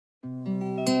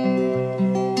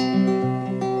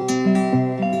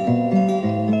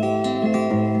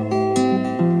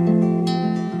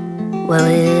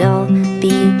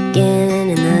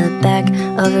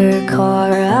her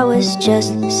car. I was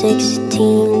just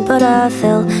 16, but I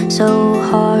fell so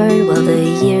hard. Well, the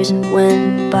years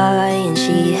went by and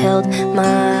she held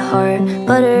my heart,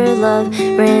 but her love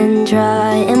ran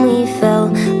dry and we fell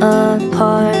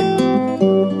apart.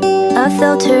 I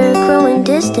felt her growing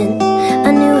distant,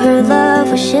 I knew her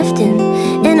love was shifting,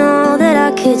 and all that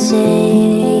I could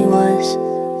say was,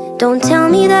 don't tell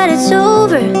me that it's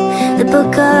over, the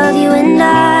book of you and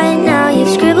I. Now you've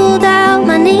scribbled out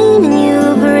my name and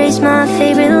you've erased my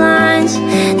favorite lines.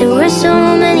 There were so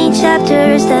many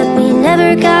chapters that we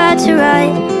never got to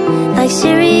write, like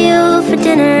cereal for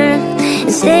dinner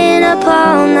and staying up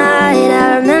all night.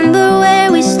 I remember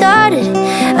where we started,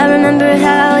 I remember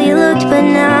how you looked, but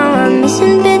now I'm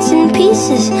missing bits and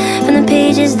pieces from the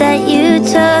pages that you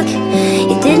took.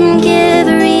 You didn't give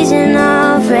a reason,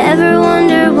 I'll forever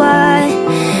wonder why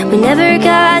we never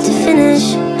got to finish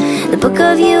the book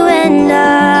of you and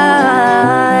I.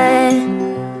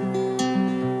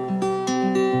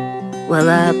 Well,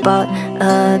 I bought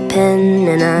a pen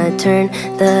and I turned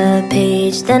the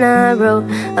page. Then I wrote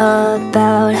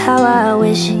about how I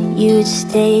wish you'd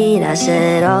stayed. I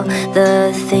said all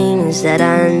the things that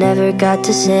I never got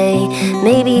to say.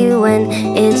 Maybe when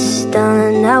it's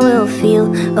done I will feel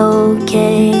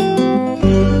okay.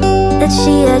 That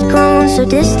she had grown so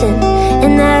distant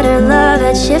and that her love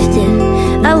had shifted.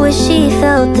 I wish she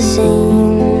felt the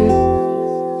same.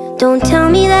 Don't tell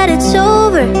me that it's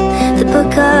over, the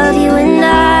book of you and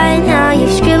I. Now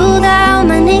you've scribbled out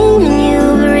my name and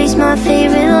you've erased my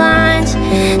favorite lines.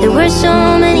 There were so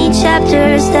many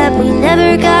chapters that we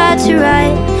never got to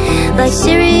write, like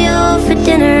cereal for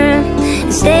dinner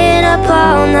and staying up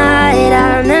all night.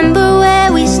 I remember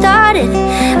where we started,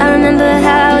 I remember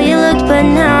how you looked, but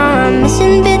now I'm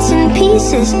missing bits and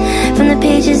pieces from the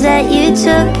pages that you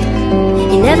took.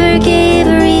 You never gave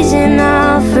a reason,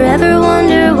 I'll forever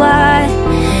wonder why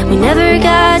we never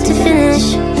got to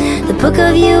finish the book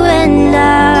of you and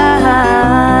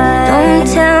I. Don't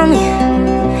tell me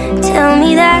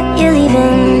that you're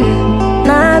leaving.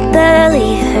 My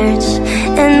belly hurts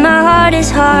and my heart is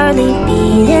hardly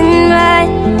beating right.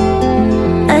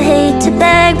 I hate to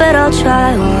beg, but I'll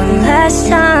try one last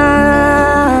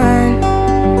time.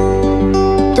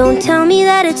 Don't tell me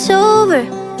that it's over,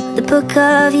 the book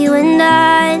of you and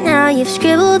I. Now you've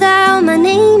scribbled out my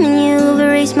name and you've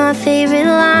erased my favorite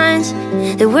lines.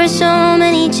 There were so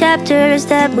many chapters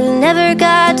that we never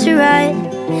got to write,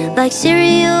 like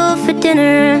cereal for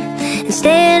dinner and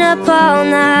staying up all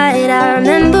night. I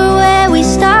remember where we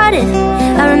started,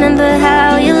 I remember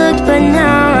how you looked, but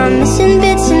now I'm missing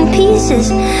bits and pieces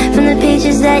from the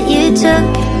pages that you took.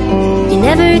 You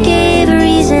never gave a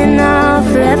reason, I'll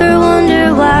forever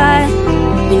wonder why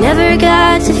we never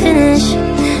got to finish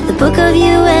the book of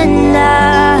you and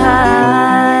I.